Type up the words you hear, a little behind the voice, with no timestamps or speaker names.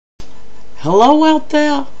Hello out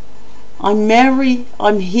there. I'm Mary.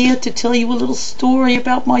 I'm here to tell you a little story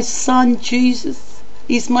about my son, Jesus.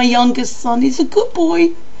 He's my youngest son. He's a good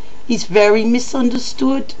boy. He's very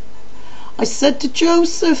misunderstood. I said to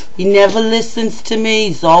Joseph, he never listens to me.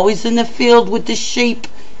 He's always in the field with the sheep.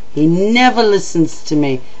 He never listens to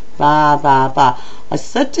me. Bah, bah, bah. I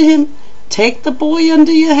said to him, take the boy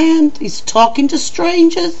under your hand. He's talking to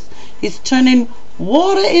strangers. He's turning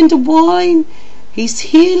water into wine. He's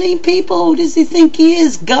healing people. Who does he think he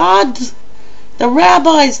is? God? The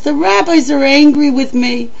rabbis are angry with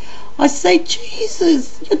me. I say,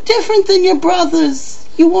 Jesus, you're different than your brothers.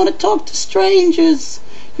 You want to talk to strangers.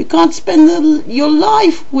 You can't spend your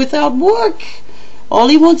life without work. All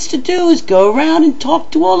he wants to do is go around and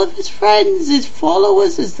talk to all of his friends, his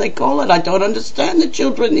followers, as they call it. I don't understand the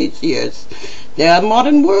children these years. Their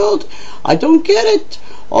modern world, I don't get it.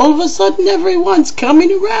 All of a sudden, everyone's coming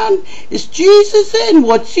around. Is Jesus in?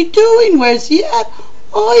 What's he doing? Where's he at?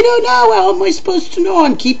 I don't know. How am I supposed to know?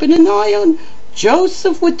 I'm keeping an eye on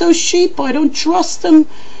Joseph with those sheep. I don't trust him.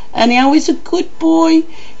 Anyhow, he's a good boy.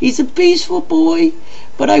 He's a peaceful boy.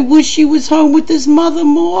 But I wish he was home with his mother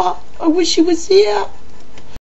more. I wish he was here.